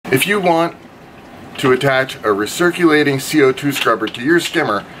If you want to attach a recirculating CO2 scrubber to your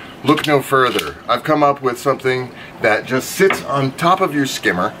skimmer, look no further. I've come up with something that just sits on top of your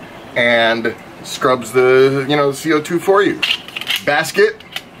skimmer and scrubs the CO2 for you. Basket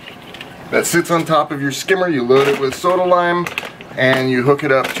that sits on top of your skimmer, you load it with soda lime and you hook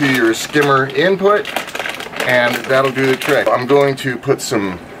it up to your skimmer input and that'll do the trick. I'm going to put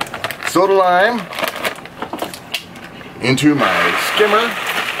some soda lime into my skimmer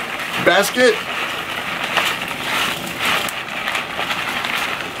basket.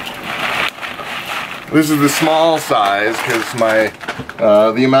 This is the small size because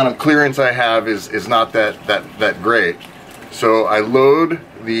the amount of clearance I have is not that great. So I load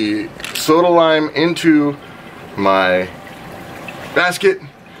the soda lime into my basket,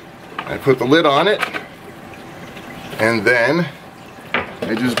 I put the lid on it, and then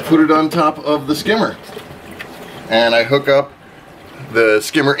I just put it on top of the skimmer. And I hook up the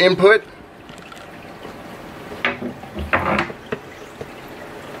skimmer input.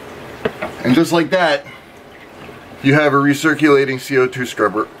 And just like that, you have a recirculating CO2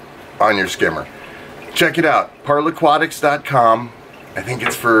 scrubber on your skimmer. Check it out, parlaquatics.com. I think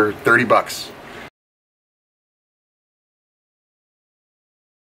it's for 30 bucks.